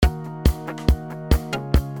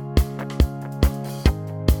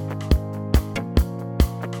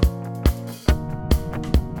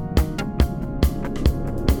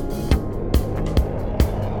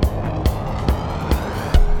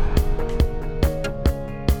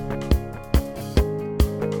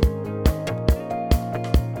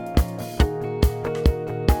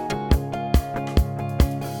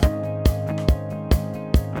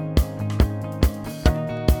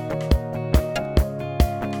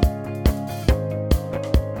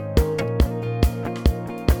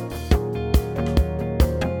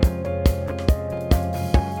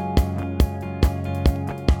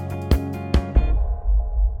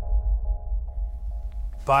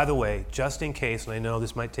By the way, just in case, and I know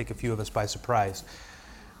this might take a few of us by surprise,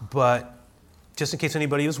 but just in case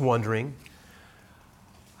anybody is wondering,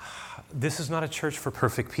 this is not a church for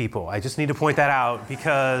perfect people. I just need to point that out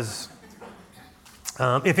because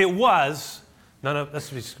if it was, let's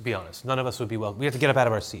just be honest, none of us would be welcome. We have to get up out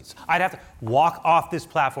of our seats. I'd have to walk off this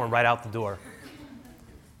platform right out the door.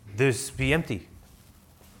 This be empty.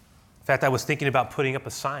 In fact, I was thinking about putting up a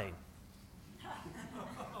sign.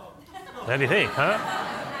 What do you think, huh?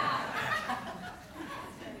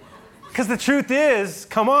 Because the truth is,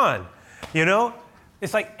 come on,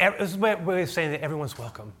 it's like, this is a way of saying that everyone's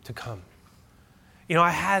welcome to come.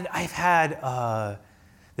 I've had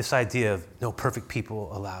this idea of no perfect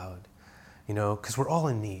people allowed, because we're all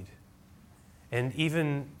in need. And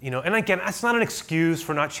even, and again, that's not an excuse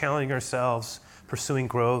for not challenging ourselves, pursuing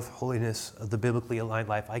growth, holiness of the biblically aligned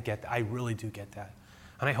life. I get that. I really do get that.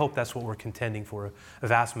 And I hope that's what we're contending for, a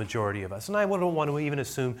vast majority of us. And I don't want to even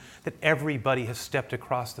assume that everybody has stepped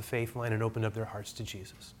across the faith line and opened up their hearts to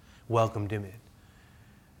Jesus, welcomed him in.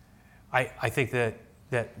 I think that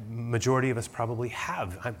majority of us probably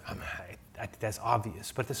have. I think that's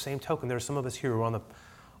obvious. But at the same token, there are some of us here who are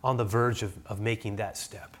on the verge of making that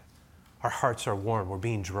step. Our hearts are warm. We're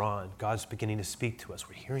being drawn. God's beginning to speak to us.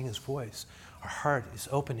 We're hearing his voice. Our heart is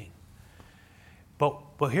opening.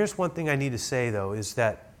 But here's one thing I need to say, though, is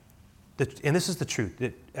that, and this is the truth,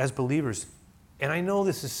 that as believers, and I know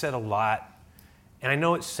this is said a lot, and I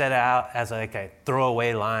know it's said out as like a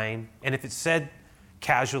throwaway line, and if it's said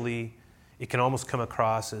casually, it can almost come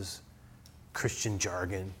across as Christian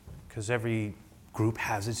jargon, because every group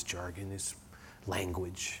has its jargon, its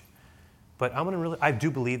language. But I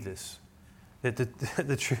do believe this, that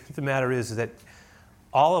the truth of the matter is that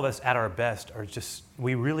all of us at our best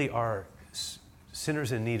we really are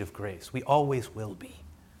sinners in need of grace. We always will be.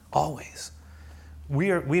 Always.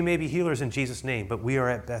 We may be healers in Jesus' name, but we are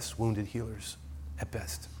at best wounded healers, at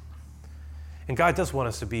best. And God does want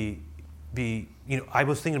us to be, I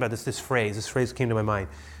was thinking about this phrase came to my mind.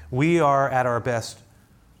 We are at our best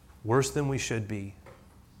worse than we should be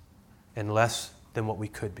and less than what we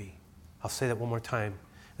could be. I'll say that one more time.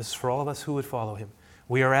 This is for all of us who would follow him.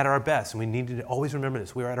 We are at our best, and we need to always remember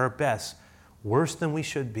this. We are at our best worse than we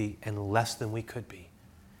should be and less than we could be.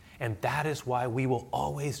 And that is why we will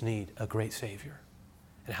always need a great Savior,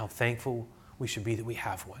 and how thankful we should be that we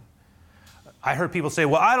have one. I heard people say,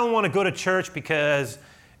 well, I don't want to go to church because,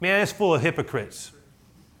 man, it's full of hypocrites.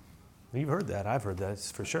 You've heard that. I've heard that,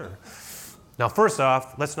 for sure. Now, first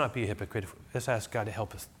off, let's not be a hypocrite. Let's ask God to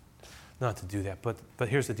help us not to do that. But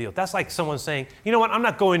here's the deal. That's like someone saying, you know what, I'm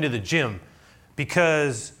not going to the gym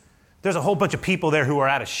because there's a whole bunch of people there who are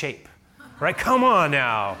out of shape. Right? Come on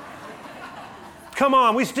now. Come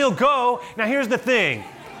on, we still go. Now here's the thing.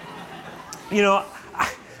 Look,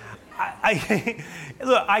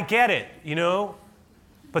 I get it,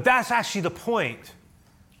 but that's actually the point,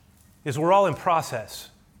 is we're all in process,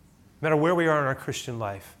 no matter where we are in our Christian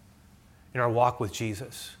life, in our walk with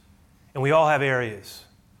Jesus. And we all have areas.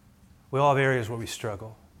 We all have areas where we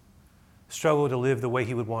struggle to live the way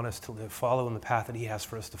he would want us to live, follow in the path that he has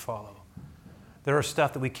for us to follow. There are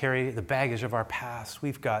stuff that we carry, the baggage of our past.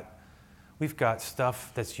 We've got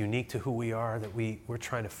stuff that's unique to who we are that we're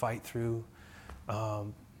trying to fight through.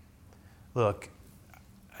 Look,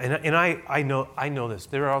 and I know this.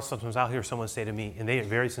 There are sometimes I'll hear someone say to me, and they are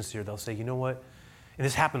very sincere. They'll say, you know what? And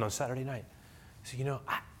this happened on Saturday night. So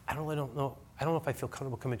I don't know if I feel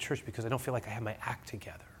comfortable coming to church because I don't feel like I have my act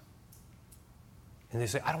together. And they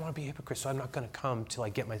say, I don't want to be a hypocrite, so I'm not going to come till I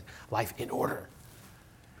get my life in order.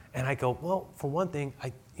 And I go, well, for one thing,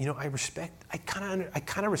 I kind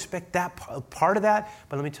of respect that part of that,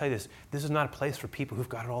 but let me tell you this is not a place for people who've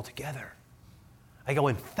got it all together. I go,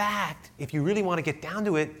 in fact, if you really want to get down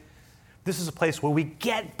to it, this is a place where we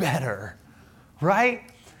get better, right?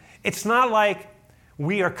 It's not like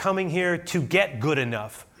we are coming here to get good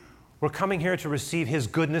enough. We're coming here to receive his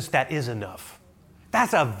goodness that is enough.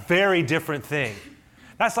 That's a very different thing.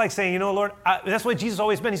 That's like saying, Lord, that's what Jesus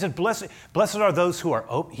always meant. He said, blessed are those who are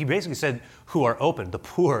open. He basically said, who are open, the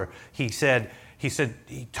poor. He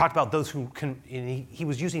talked about those who can, and he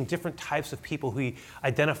was using different types of people who he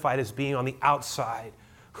identified as being on the outside,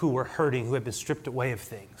 who were hurting, who had been stripped away of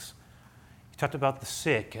things. He talked about the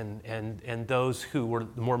sick and those who were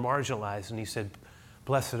more marginalized, and he said,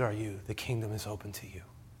 blessed are you, the kingdom is open to you.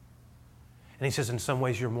 And he says, in some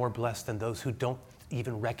ways, you're more blessed than those who don't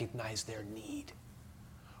even recognize their need,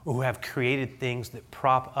 or who have created things that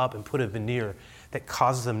prop up and put a veneer that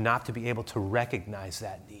causes them not to be able to recognize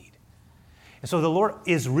that need. And so the Lord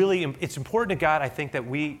is really, it's important to God, I think, that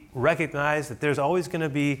we recognize that there's always going to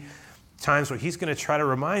be times where he's going to try to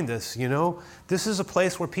remind us, this is a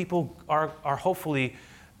place where people are hopefully,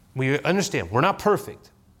 we understand, we're not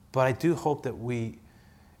perfect, but I do hope that we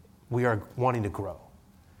are wanting to grow.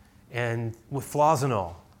 And with flaws and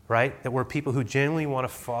all, right? That we're people who genuinely want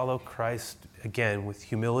to follow Christ, again, with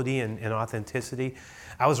humility and authenticity.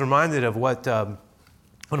 I was reminded of what one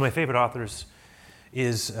of my favorite authors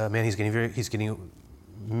is, he's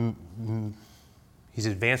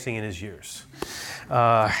advancing in his years.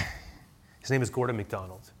 His name is Gordon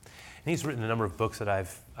MacDonald. And he's written a number of books that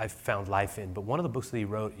I've found life in. But one of the books that he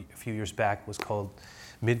wrote a few years back was called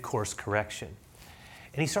Mid-Course Correction.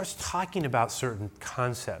 And he starts talking about certain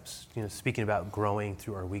concepts, speaking about growing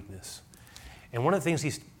through our weakness. And one of the things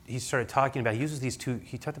he started talking about,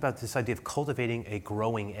 he talked about this idea of cultivating a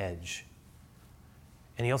growing edge.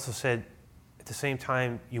 And he also said, at the same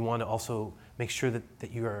time, you want to also make sure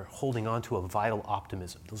that you are holding on to a vital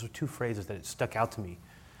optimism. Those are two phrases that stuck out to me.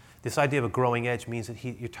 This idea of a growing edge means that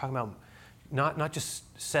you're talking about not just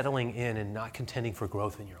settling in and not contending for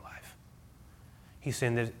growth in your life. He's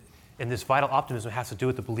saying that, and this vital optimism has to do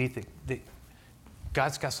with the belief that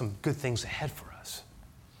God's got some good things ahead for us.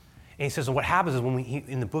 And he says, and what happens is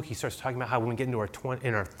in the book, he starts talking about how when we get into our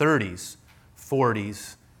 30s,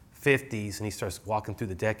 40s, 50s, and he starts walking through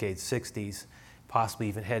the decades, 60s, possibly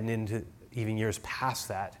even heading into even years past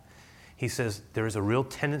that. He says there is a real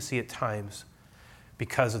tendency at times,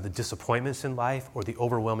 because of the disappointments in life or the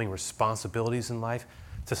overwhelming responsibilities in life,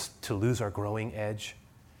 to lose our growing edge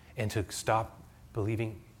and to stop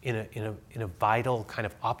believing in a vital kind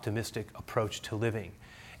of optimistic approach to living.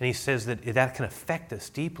 And he says that can affect us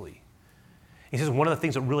deeply. He says one of the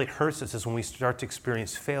things that really hurts us is when we start to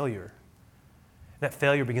experience failure. That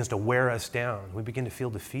failure begins to wear us down. We begin to feel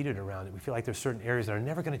defeated around it. We feel like there's certain areas that are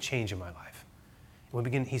never going to change in my life.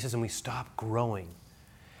 And he says, and we stop growing.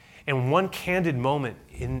 And one candid moment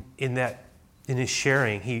in his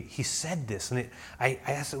sharing, he said this, and I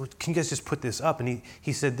asked, can you guys just put this up? And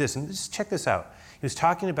he said this, and just check this out. He was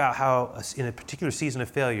talking about how in a particular season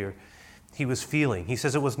of failure, he was feeling. He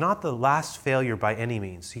says, it was not the last failure by any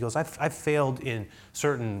means. He goes, I've failed in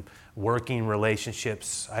certain working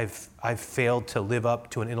relationships. I've failed to live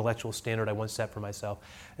up to an intellectual standard I once set for myself.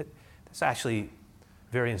 That's actually a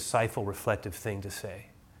very insightful, reflective thing to say.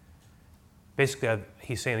 Basically,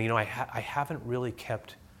 he's saying, I haven't really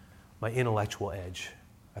kept my intellectual edge.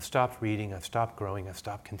 I've stopped reading, I've stopped growing, I've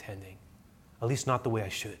stopped contending. At least not the way I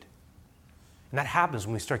should. And that happens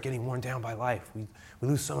when we start getting worn down by life. We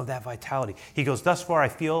lose some of that vitality. He goes, thus far I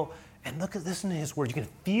feel, and listen to his words, you can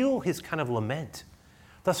feel his kind of lament.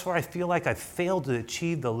 Thus far I feel like I've failed to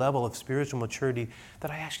achieve the level of spiritual maturity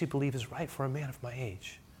that I actually believe is right for a man of my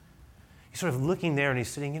age. He's sort of looking there and he's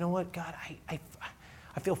saying, you know what, God,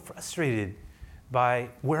 I feel frustrated by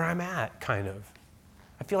where I'm at, kind of.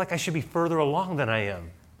 I feel like I should be further along than I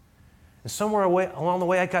am. And somewhere along the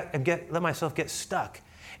way, I let myself get stuck.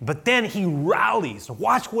 But then he rallies.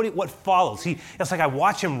 Watch what follows. It's like I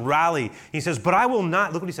watch him rally. He says, but I will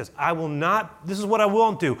not, look what he says, I will not, this is what I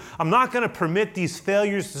won't do. I'm not going to permit these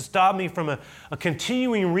failures to stop me from a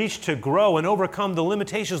continuing reach to grow and overcome the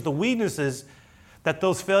limitations, the weaknesses that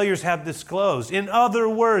those failures have disclosed. In other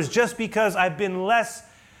words, just because I've been less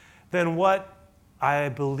than what I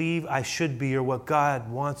believe I should be or what God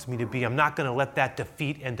wants me to be, I'm not going to let that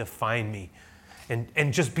defeat and define me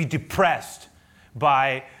and just be depressed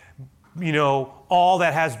by, all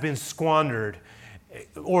that has been squandered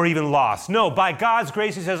or even lost. No, by God's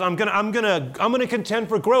grace, he says, I'm going to contend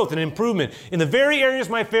for growth and improvement in the very areas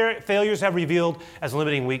my failures have revealed as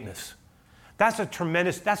limiting weakness. That's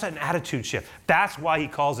an attitude shift. That's why he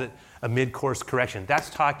calls it a mid-course correction.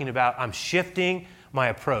 That's talking about I'm shifting my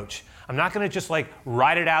approach. I'm not going to just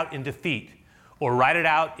ride it out in defeat or ride it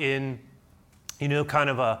out in, kind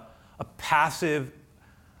of a passive,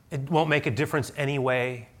 it won't make a difference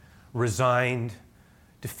anyway, resigned,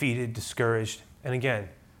 defeated, discouraged. And again,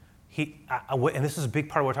 and this is a big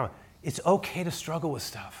part of what we're talking about, it's okay to struggle with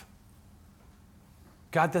stuff.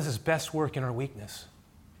 God does his best work in our weakness.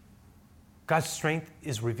 God's strength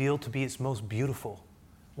is revealed to be its most beautiful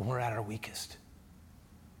when we're at our weakest.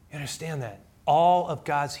 You understand that? All of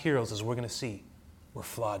God's heroes, as we're going to see, were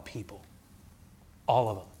flawed people. All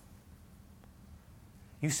of them.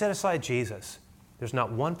 You set aside Jesus, there's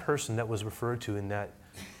not one person that was referred to in that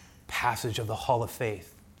passage of the Hall of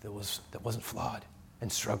Faith that wasn't flawed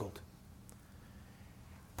and struggled.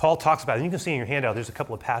 Paul talks about it, and you can see in your handout, there's a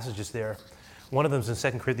couple of passages there. One of them is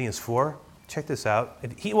in 2 Corinthians 4. Check this out.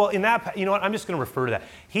 In that, you know what, I'm just going to refer to that.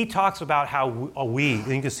 He talks about how we,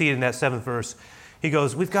 and you can see it in that 7th verse, he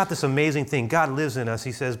goes, we've got this amazing thing. God lives in us,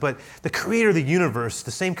 he says, but the creator of the universe,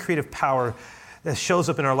 the same creative power that shows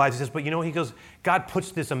up in our lives. He says, but he goes, God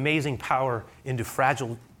puts this amazing power into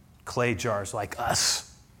fragile clay jars like us.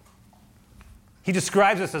 He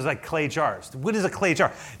describes us as like clay jars. What is a clay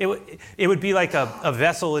jar? It would be like a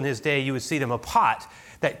vessel in his day. You would see them, a pot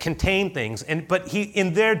that contained things. But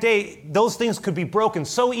in their day, those things could be broken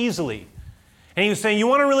so easily. And he was saying, you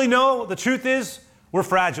want to really know? The truth is, we're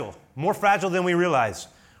fragile, more fragile than we realize.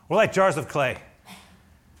 We're like jars of clay.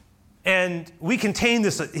 And we contain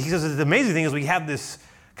this. He says the amazing thing is we have this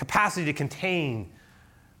capacity to contain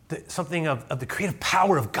something of the creative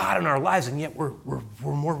power of God in our lives, and yet we're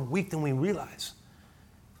more weak than we realize.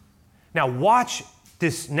 Now watch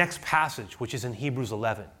this next passage, which is in Hebrews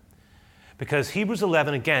 11. Because Hebrews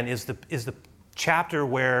 11, again, is the chapter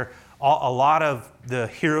where a lot of the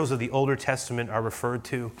heroes of the Older Testament are referred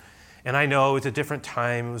to. And I know it's a different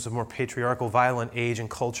time. It was a more patriarchal, violent age and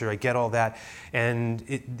culture. I get all that. And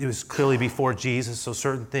it was clearly before Jesus, so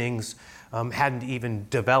certain things hadn't even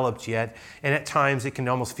developed yet. And at times it can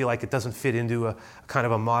almost feel like it doesn't fit into a kind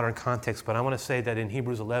of a modern context. But I want to say that in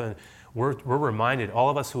Hebrews 11, we're reminded, all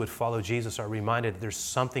of us who would follow Jesus are reminded there's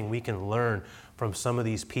something we can learn from some of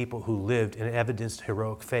these people who lived and evidenced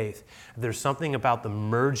heroic faith. There's something about the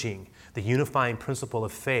merging, the unifying principle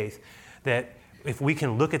of faith that if we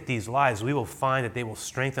can look at these lives, we will find that they will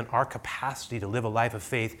strengthen our capacity to live a life of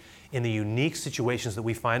faith in the unique situations that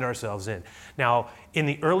we find ourselves in. Now, in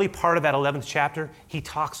the early part of that 11th chapter, he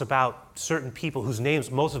talks about certain people whose names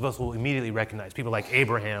most of us will immediately recognize. People like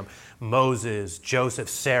Abraham, Moses, Joseph,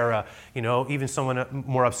 Sarah, even someone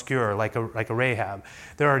more obscure like a Rahab.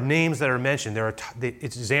 There are names that are mentioned.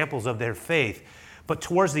 It's examples of their faith. But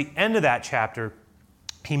towards the end of that chapter,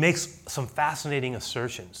 he makes some fascinating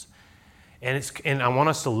assertions. And I want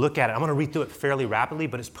us to look at it. I'm going to read through it fairly rapidly,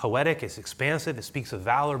 but it's poetic, it's expansive, it speaks of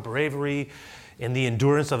valor, bravery, and the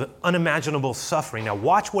endurance of unimaginable suffering. Now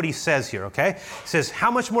watch what he says here, okay? He says, how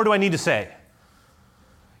much more do I need to say?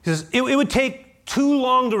 He says, it would take too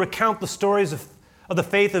long to recount the stories of the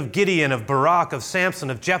faith of Gideon, of Barak, of Samson,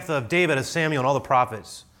 of Jephthah, of David, of Samuel, and all the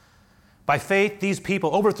prophets. By faith, these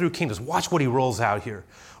people overthrew kingdoms. Watch what he rolls out here.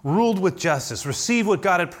 Ruled with justice, received what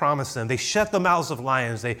God had promised them. They shut the mouths of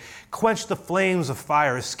lions. They quenched the flames of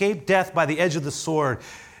fire, escaped death by the edge of the sword.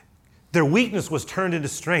 Their weakness was turned into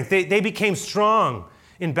strength. They became strong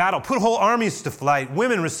in battle, put whole armies to flight.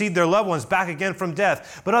 Women received their loved ones back again from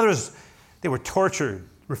death. But others, they were tortured,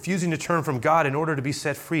 refusing to turn from God in order to be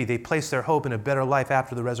set free. They placed their hope in a better life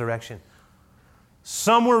after the resurrection.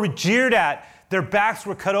 Some were jeered at. Their backs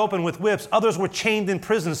were cut open with whips. Others were chained in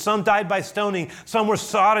prison. Some died by stoning. Some were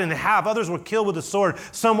sawed in half. Others were killed with a sword.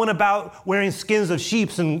 Some went about wearing skins of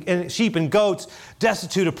sheep and goats,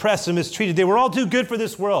 destitute, oppressed, and mistreated. They were all too good for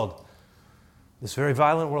this world, this very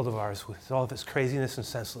violent world of ours, with all of its craziness and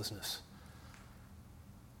senselessness.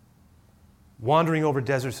 Wandering over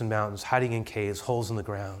deserts and mountains, hiding in caves, holes in the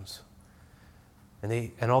grounds.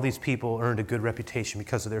 And all these people earned a good reputation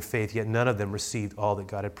because of their faith, yet none of them received all that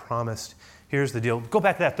God had promised. Here's the deal. Go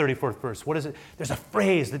back to that 34th verse. What is it? There's a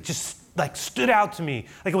phrase that just stood out to me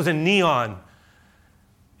like it was in neon.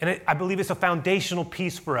 And I believe it's a foundational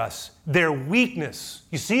piece for us. Their weakness,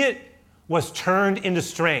 you see it, was turned into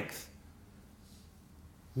strength.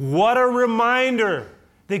 What a reminder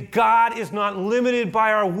that God is not limited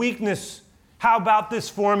by our weakness. How about this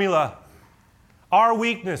formula? Our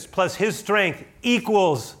weakness plus his strength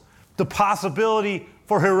equals the possibility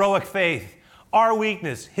for heroic faith. Our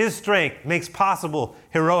weakness, his strength, makes possible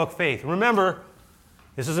heroic faith. Remember,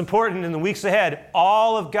 this is important in the weeks ahead,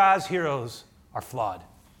 all of God's heroes are flawed.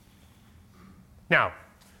 Now,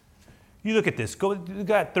 you look at this. You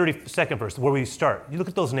got 32nd verse, where we start. You look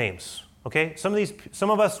at those names, okay? Some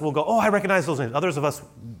of us will go, oh, I recognize those names. Others of us,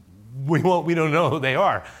 we don't know who they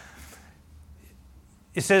are.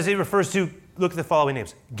 It says, it refers to, look at the following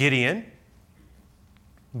names. Gideon,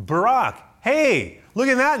 Barak. Hey, look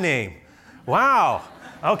at that name. Wow,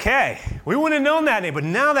 okay. We wouldn't have known that name, but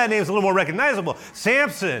now that name is a little more recognizable.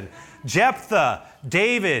 Samson, Jephthah,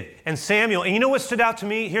 David, and Samuel. And you know what stood out to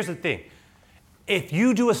me? Here's the thing. If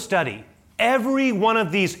you do a study, every one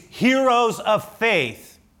of these heroes of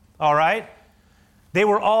faith, all right, they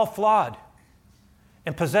were all flawed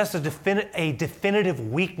and possessed a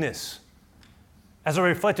definitive weakness. As I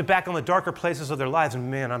reflected back on the darker places of their lives, and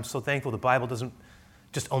man, I'm so thankful the Bible doesn't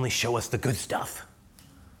just only show us the good stuff.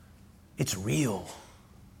 It's real.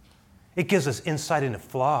 It gives us insight into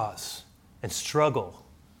flaws and struggle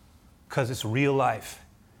because it's real life.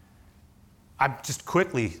 Just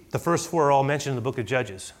quickly, the first four are all mentioned in the book of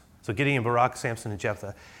Judges. So Gideon, Barak, Samson, and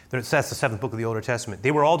Jephthah. That's the seventh book of the Older Testament.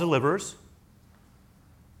 They were all deliverers.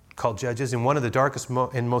 called Judges, in one of the darkest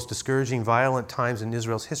and most discouraging, violent times in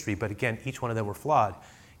Israel's history. But again, each one of them were flawed.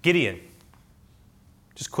 Gideon,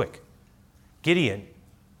 just quick. Gideon,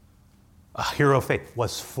 a hero of faith,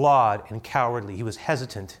 was flawed and cowardly. He was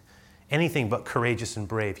hesitant, anything but courageous and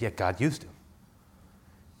brave, yet God used him.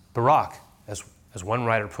 Barak, as one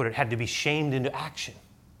writer put it, had to be shamed into action.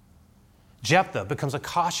 Jephthah becomes a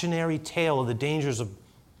cautionary tale of the dangers of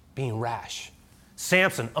being rash.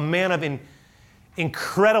 Samson, a man of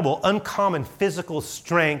incredible, uncommon physical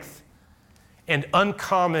strength and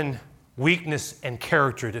uncommon weakness and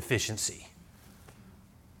character deficiency.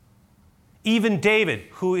 Even David,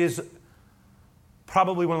 who is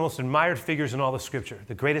probably one of the most admired figures in all the Scripture,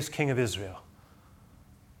 the greatest king of Israel,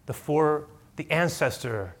 the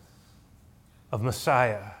ancestor of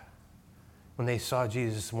Messiah. When they saw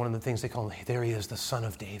Jesus, one of the things they called him, there he is, the Son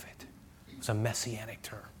of David. It's a messianic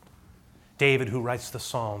term. David, who writes the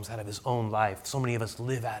Psalms out of his own life. So many of us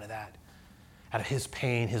live out of that, out of his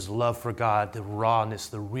pain, his love for God, the rawness,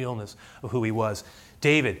 the realness of who he was.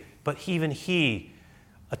 David, but even he,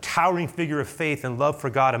 a towering figure of faith and love for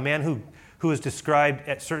God, a man who is described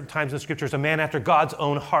at certain times in Scripture as a man after God's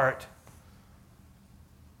own heart,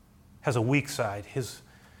 has a weak side. His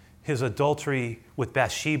adultery with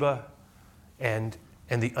Bathsheba and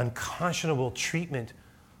the unconscionable treatment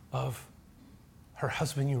of her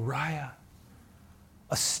husband Uriah,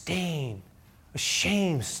 a shame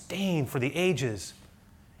stain for the ages.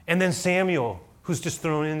 And then Samuel, who's just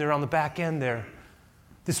thrown in there on the back end there,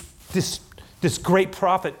 this great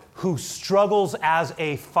prophet who struggles as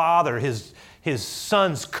a father, his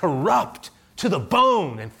sons corrupt to the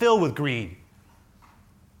bone and filled with greed.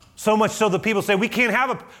 So much so that people say, we can't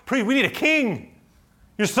have a priest, we need a king.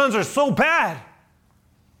 Your sons are so bad.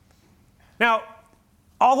 Now,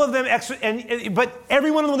 all of them, but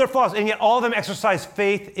every one of them, they're false, and yet all of them exercise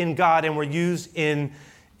faith in God and were used in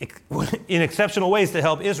exceptional ways to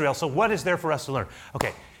help Israel. So what is there for us to learn?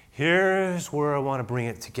 Okay, here's where I want to bring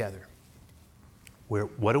it together.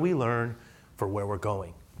 What do we learn for where we're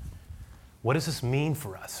going? What does this mean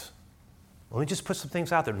for us? Let me just put some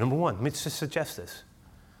things out there. Number one, let me just suggest this.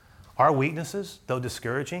 Our weaknesses, though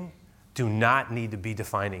discouraging, do not need to be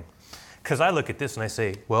defining. Because I look at this and I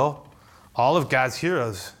say, well, all of God's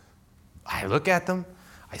heroes, I look at them,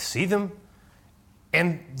 I see them,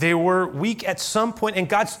 and they were weak at some point, and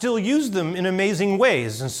God still used them in amazing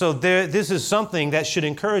ways. And so this is something that should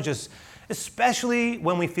encourage us, especially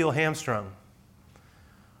when we feel hamstrung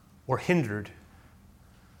or hindered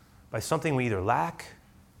by something we either lack,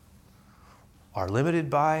 are limited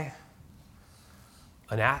by,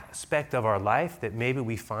 an aspect of our life that maybe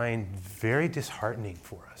we find very disheartening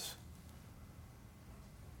for us.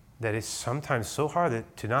 That it's sometimes so hard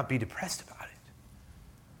to not be depressed about it.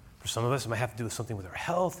 For some of us, it might have to do with something with our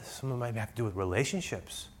health. Some of it might have to do with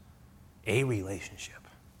relationships, a relationship,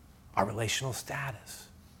 our relational status,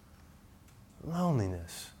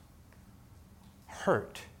 loneliness,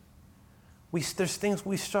 hurt. There's things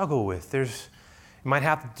we struggle with. It might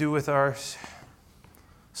have to do with our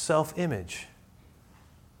self-image,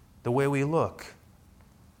 the way we look.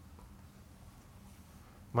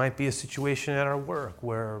 Might be a situation at our work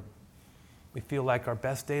where we feel like our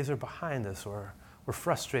best days are behind us, or we're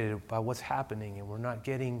frustrated by what's happening and we're not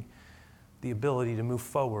getting the ability to move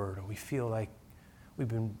forward, or we feel like we've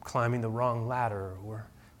been climbing the wrong ladder, or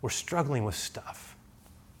we're struggling with stuff.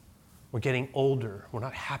 We're getting older. We're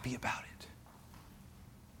not happy about it.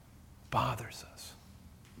 Bothers us.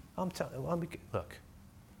 Look,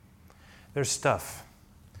 there's stuff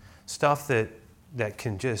that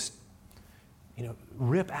can just,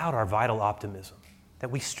 rip out our vital optimism.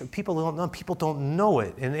 That people don't know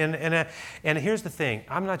it. And here's the thing.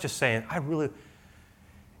 I'm not just saying.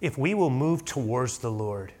 If we will move towards the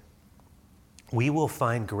Lord, we will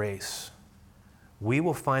find grace. We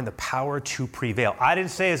will find the power to prevail. I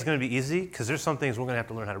didn't say it's going to be easy, because there's some things we're going to have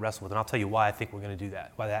to learn how to wrestle with, and I'll tell you why I think we're going to do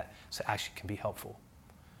that. Why that actually can be helpful.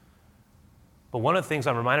 But one of the things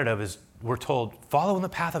I'm reminded of is we're told, follow in the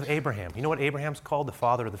path of Abraham. You know what Abraham's called? The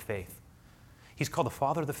father of the faith. He's called the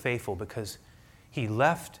father of the faithful because he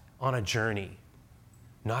left on a journey,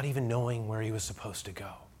 not even knowing where he was supposed to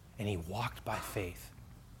go. And he walked by faith.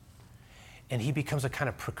 And he becomes a kind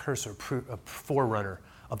of precursor, a forerunner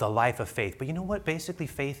of the life of faith. But you know what basically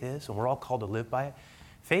faith is? And we're all called to live by it.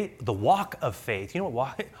 Faith, the walk of faith. You know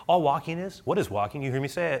what all walking is? What is walking? You hear me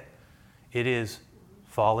say it. It is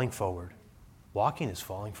falling forward. Walking is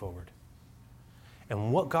falling forward.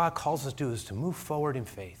 And what God calls us to do is to move forward in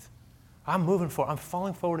faith. I'm moving forward. I'm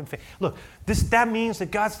falling forward in faith. Look, that means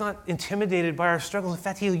that God's not intimidated by our struggles. In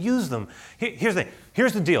fact, He'll use them. Here's the thing.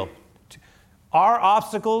 Here's the deal. Our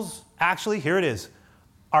obstacles, actually, here it is.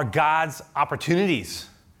 are God's opportunities.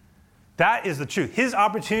 That is the truth. His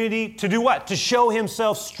opportunity to do what? To show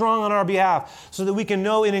himself strong on our behalf so that we can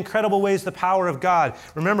know in incredible ways the power of God.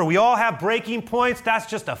 Remember, we all have breaking points. That's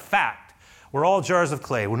just a fact. We're all jars of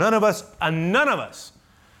clay. Well, none of us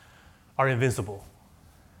are invincible.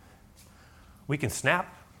 We can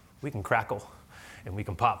snap, we can crackle, and we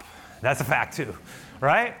can pop. That's a fact too,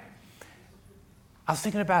 right? I was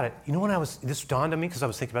thinking about it. You know when this dawned on me because I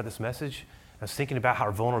was thinking about this message. I was thinking about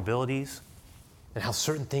our vulnerabilities and how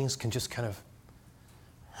certain things can just kind of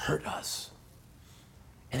hurt us.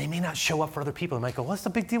 And they may not show up for other people. They might go, what's the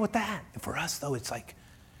big deal with that? And for us, though, it's like,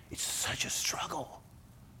 it's such a struggle.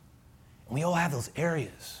 And we all have those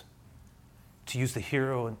areas, to use the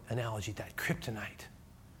hero analogy, that kryptonite,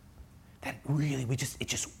 that really, it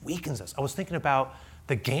just weakens us. I was thinking about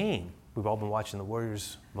the game. We've all been watching the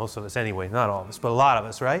Warriors, most of us anyway, not all of us, but a lot of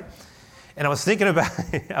us, right? And I was thinking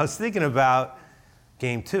about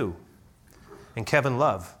Game 2 and Kevin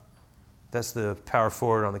Love. That's the power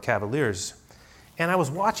forward on the Cavaliers. And I was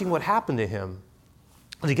watching what happened to him.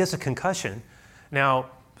 He gets a concussion.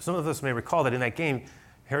 Now, some of us may recall that in that game,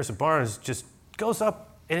 Harrison Barnes just goes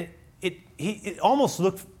up, and it almost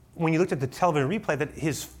looked, when you looked at the television replay, that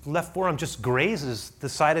his left forearm just grazes the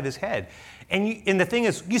side of his head. And the thing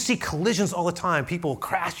is, you see collisions all the time, people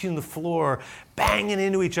crashing the floor, banging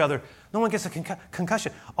into each other. No one gets a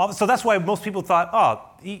concussion. So that's why most people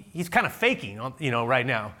thought, he's kind of faking, right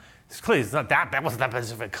now. It's clear, it's not that wasn't that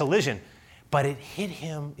much of a collision. But it hit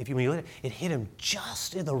him, when you look at it hit him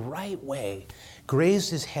just in the right way,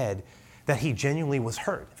 grazed his head, that he genuinely was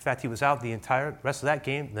hurt. In fact, he was out the entire rest of that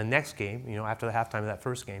game, the next game, after the halftime of that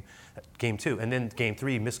first game, Game 2. And then Game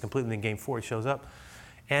 3, he missed completely, and then Game 4, he shows up.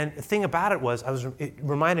 And the thing about it was, it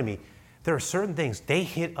reminded me, there are certain things, they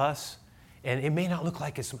hit us, and it may not look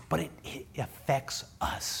like it's, but it affects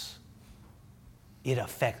us. It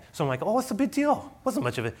affects. So I'm like, what's the big deal? Wasn't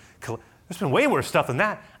much of it. There's been way worse stuff than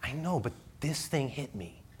that. I know, but this thing hit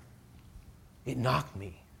me. It knocked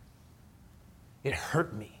me. It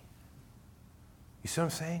hurt me. You see what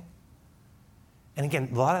I'm saying? And again,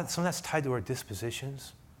 some of that's tied to our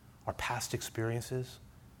dispositions, our past experiences,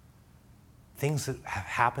 things that have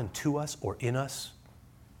happened to us or in us.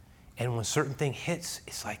 And when a certain thing hits,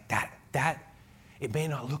 it's like that it may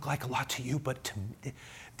not look like a lot to you, but to me,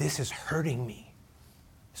 this is hurting me.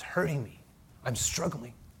 It's hurting me. I'm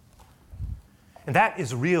struggling. And that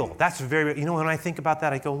is real. That's very, when I think about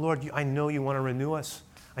that, I go, Lord, I know you want to renew us.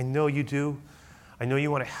 I know you do. I know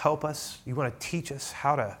you want to help us. You want to teach us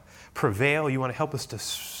how to prevail. You want to help us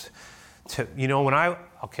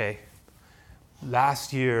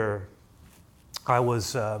last year, I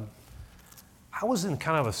was in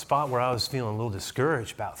kind of a spot where I was feeling a little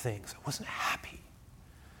discouraged about things. I wasn't happy.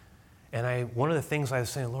 And one of the things I was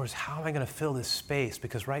saying, Lord, is how am I going to fill this space?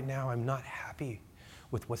 Because right now I'm not happy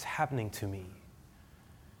with what's happening to me.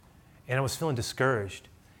 And I was feeling discouraged.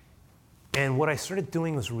 And what I started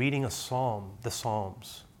doing was reading a psalm, the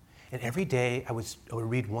Psalms. And every day I would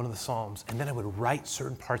read one of the Psalms, and then I would write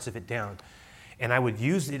certain parts of it down. And I would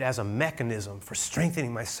use it as a mechanism for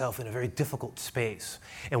strengthening myself in a very difficult space.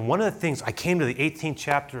 And one of the things, I came to the 18th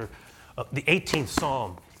chapter, the 18th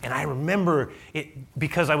Psalm, and I remember it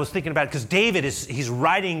because I was thinking about it, because David he's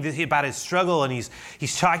writing about his struggle, and he's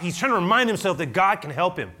trying to remind himself that God can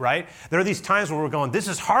help him, right? There are these times where we're going, this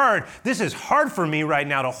is hard for me right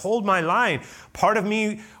now to hold my line. Part of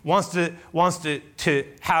me wants to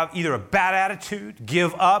have either a bad attitude,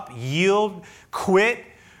 give up, yield, quit,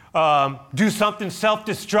 do something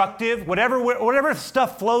self-destructive, whatever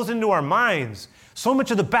stuff flows into our minds. So much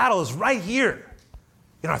of the battle is right here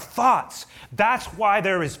in our thoughts. That's why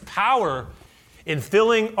there is power in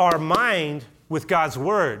filling our mind with God's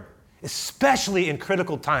word, especially in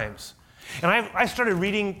critical times. And I started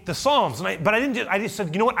reading the Psalms, I just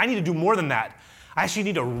said, you know what? I need to do more than that. I actually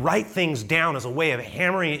need to write things down as a way of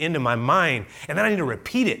hammering it into my mind, and then I need to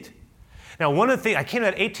repeat it. Now, one of the things, I came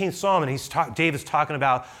to that 18th Psalm, and David's talking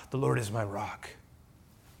about, the Lord is my rock.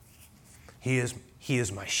 He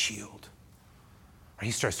is my shield. Or he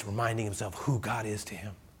starts reminding himself who God is to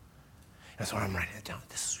him. That's why I'm writing it down.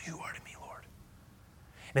 This is who you are to me, Lord.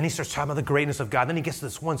 And then he starts talking about the greatness of God. Then he gets to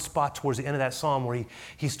this one spot towards the end of that psalm where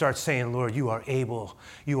he starts saying, Lord, you are able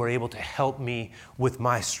to help me with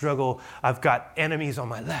my struggle. I've got enemies on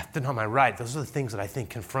my left and on my right. Those are the things that I think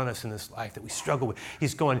confront us in this life that we struggle with.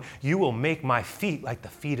 He's going, you will make my feet like the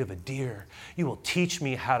feet of a deer. You will teach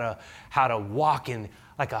me how to walk in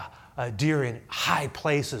like a deer in high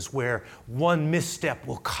places where one misstep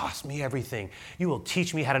will cost me everything. You will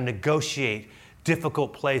teach me how to negotiate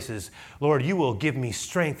difficult places. Lord, you will give me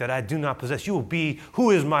strength that I do not possess. You will be,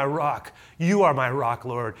 who is my rock? You are my rock,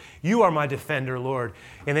 Lord. You are my defender, Lord.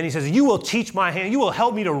 And then he says, you will teach my hand. You will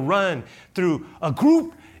help me to run through a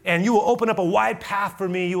group, and you will open up a wide path for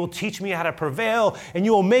me. You will teach me how to prevail, and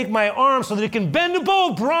you will make my arm so that it can bend a bow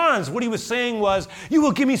of bronze. What he was saying was, you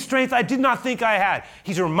will give me strength I did not think I had.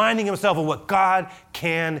 He's reminding himself of what God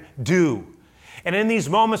can do. And in these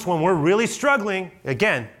moments when we're really struggling,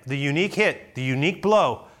 again, the unique hit, the unique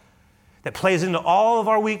blow that plays into all of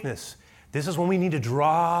our weakness, this is when we need to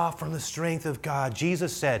draw from the strength of God.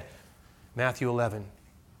 Jesus said, Matthew 11,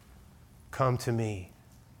 come to me,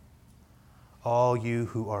 all you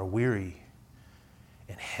who are weary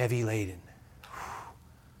and heavy laden.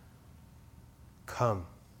 Come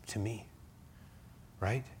to me,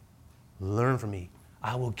 right? Learn from me.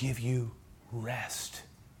 I will give you rest.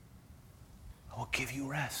 I will give you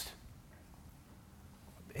rest.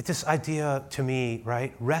 It's this idea to me,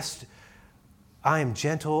 right? Rest. I am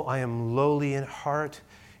gentle. I am lowly in heart.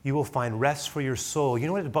 You will find rest for your soul. You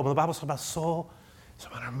know what? When the Bible talks about soul, it's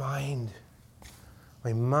about our mind.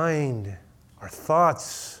 My mind, our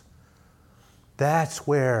thoughts. That's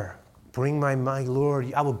where, bring my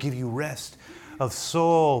Lord, I will give you rest of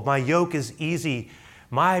soul. My yoke is easy.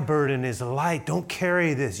 My burden is light. Don't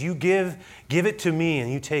carry this. You give it to me,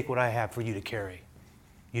 and you take what I have for you to carry.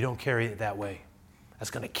 You don't carry it that way.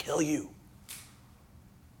 That's going to kill you.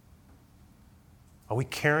 Are we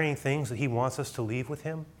carrying things that he wants us to leave with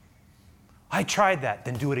him? I tried that.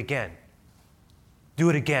 Then do it again. Do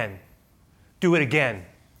it again. Do it again.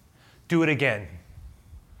 Do it again.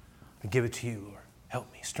 I give it to you, Lord.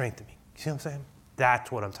 Help me. Strengthen me. You see what I'm saying?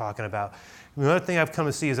 That's what I'm talking about. Another thing I've come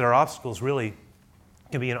to see is that our obstacles really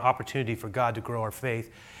can be an opportunity for God to grow our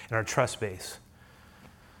faith and our trust base.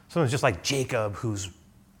 Someone's just like Jacob, who's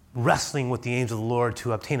wrestling with the angel of the Lord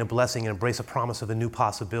to obtain a blessing and embrace a promise of a new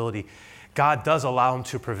possibility. God does allow him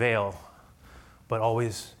to prevail, but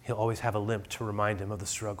he'll always have a limp to remind him of the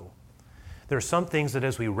struggle. There are some things that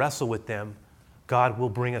as we wrestle with them, God will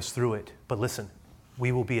bring us through it. But listen,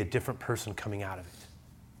 we will be a different person coming out of it.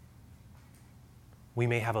 We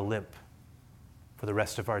may have a limp for the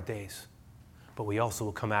rest of our days, but we also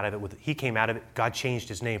will come out of it he came out of it, God changed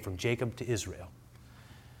his name from Jacob to Israel.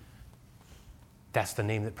 That's the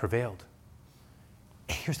name that prevailed.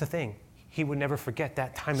 Here's the thing, he would never forget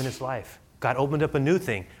that time in his life. God opened up a new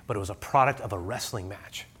thing, but it was a product of a wrestling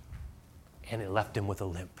match, and it left him with a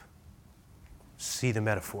limp. See the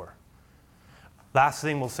metaphor. Last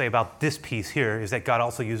thing we'll say about this piece here is that God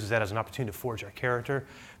also uses that as an opportunity to forge our character.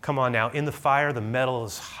 Come on now, in the fire, the metal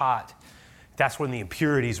is hot. That's when the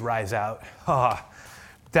impurities rise out.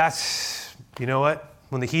 That's, you know what?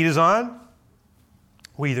 When the heat is on,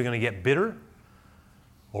 we're either going to get bitter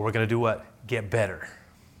or we're going to do what? Get better.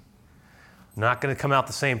 Not going to come out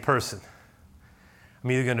the same person.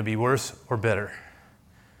 I'm either going to be worse or better.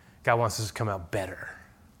 God wants us to come out better.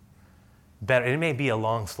 Better. It may be a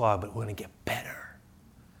long slog, but we're going to get better.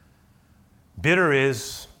 Bitter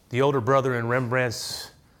is the older brother in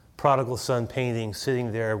Rembrandt's prodigal son painting,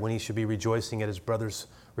 sitting there when he should be rejoicing at his brother's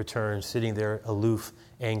return, sitting there aloof,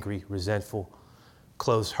 angry, resentful,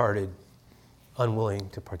 closed-hearted, unwilling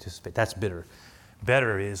to participate. That's bitter.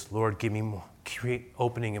 Better is, Lord, give me more, create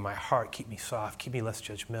opening in my heart, keep me soft, keep me less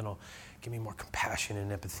judgmental, give me more compassion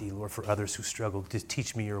and empathy, Lord, for others who struggle. Just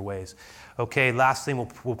teach me your ways. Okay, last thing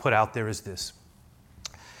we'll put out there is this,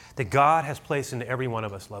 that God has placed into every one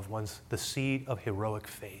of us, loved ones, the seed of heroic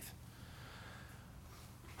faith.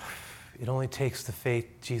 It only takes the faith,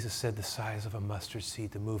 Jesus said, the size of a mustard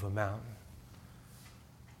seed to move a mountain.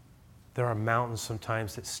 There are mountains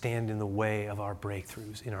sometimes that stand in the way of our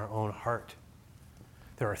breakthroughs in our own heart.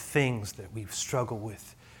 There are things that we struggle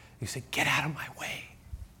with. You say, get out of my way.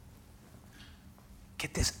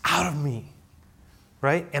 Get this out of me,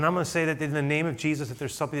 right? And I'm going to say that in the name of Jesus, if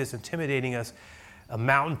there's something that's intimidating us, a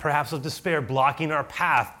mountain perhaps of despair blocking our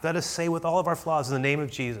path, let us say with all of our flaws, in the name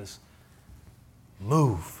of Jesus,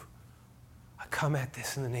 move. I come at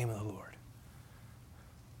this in the name of the Lord.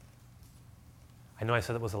 I know I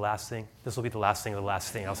said that was the last thing. This will be the last thing of the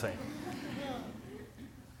last thing I'll say.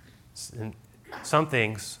 And some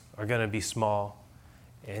things are going to be small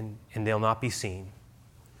and they'll not be seen.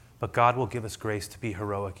 But God will give us grace to be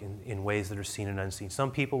heroic in ways that are seen and unseen.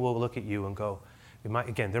 Some people will look at you and go,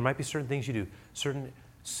 there might be certain things you do, certain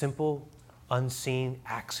simple, unseen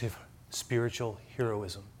acts of spiritual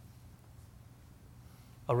heroism.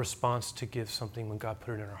 A response to give something when God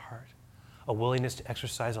put it in our heart. A willingness to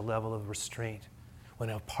exercise a level of restraint when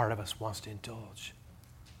a part of us wants to indulge.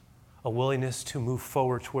 A willingness to move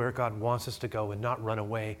forward to where God wants us to go and not run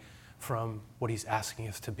away from what he's asking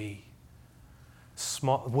us to be.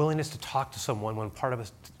 willingness to talk to someone when part of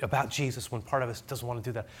us, about Jesus, when part of us doesn't want to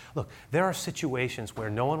do that. Look, there are situations where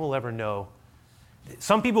no one will ever know.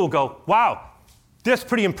 Some people will go, wow, that's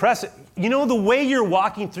pretty impressive. You know, the way you're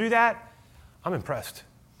walking through that, I'm impressed.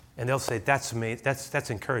 And they'll say, that's amazing, that's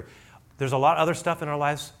encouraging. There's a lot of other stuff in our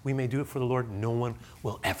lives. We may do it for the Lord. No one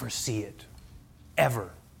will ever see it.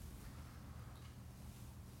 Ever.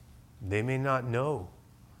 They may not know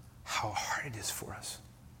how hard it is for us.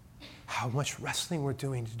 How much wrestling we're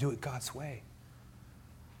doing to do it God's way.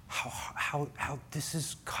 How this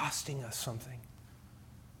is costing us something.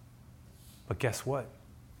 But guess what?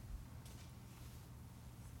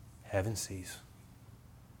 Heaven sees.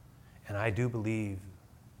 And I do believe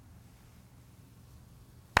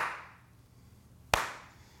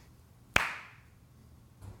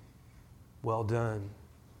well done,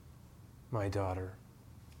 my daughter.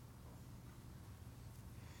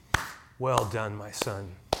 Well done, my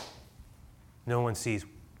son. No one sees,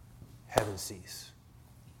 heaven sees.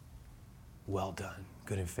 Well done,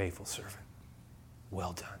 good and faithful servant.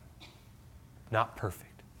 Well done. Not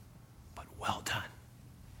perfect, but well done.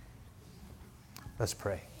 Let's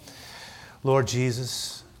pray. Lord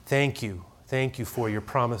Jesus, thank you. Thank you for your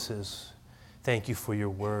promises. Thank you for your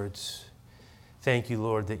words. Thank you,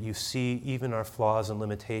 Lord, that you see even our flaws and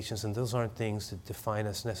limitations, and those aren't things that define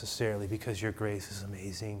us necessarily because your grace is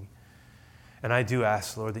amazing. And I do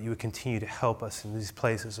ask, Lord, that you would continue to help us in these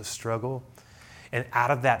places of struggle, and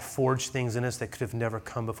out of that forge things in us that could have never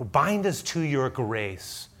come before. Bind us to your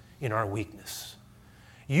grace in our weakness.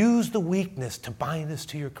 Use the weakness to bind us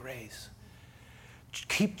to your grace.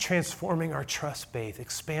 Keep transforming our trust faith,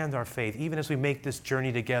 expand our faith, even as we make this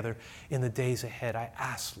journey together in the days ahead. I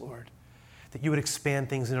ask, Lord, that you would expand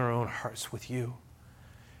things in our own hearts with you.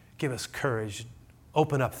 Give us courage.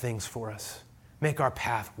 Open up things for us. Make our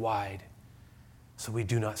path wide so we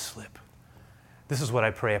do not slip. This is what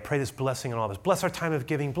I pray. I pray this blessing on all of us. Bless our time of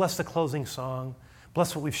giving. Bless the closing song.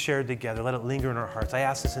 Bless what we've shared together. Let it linger in our hearts. I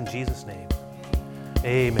ask this in Jesus' name.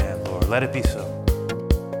 Amen, Lord. Let it be so.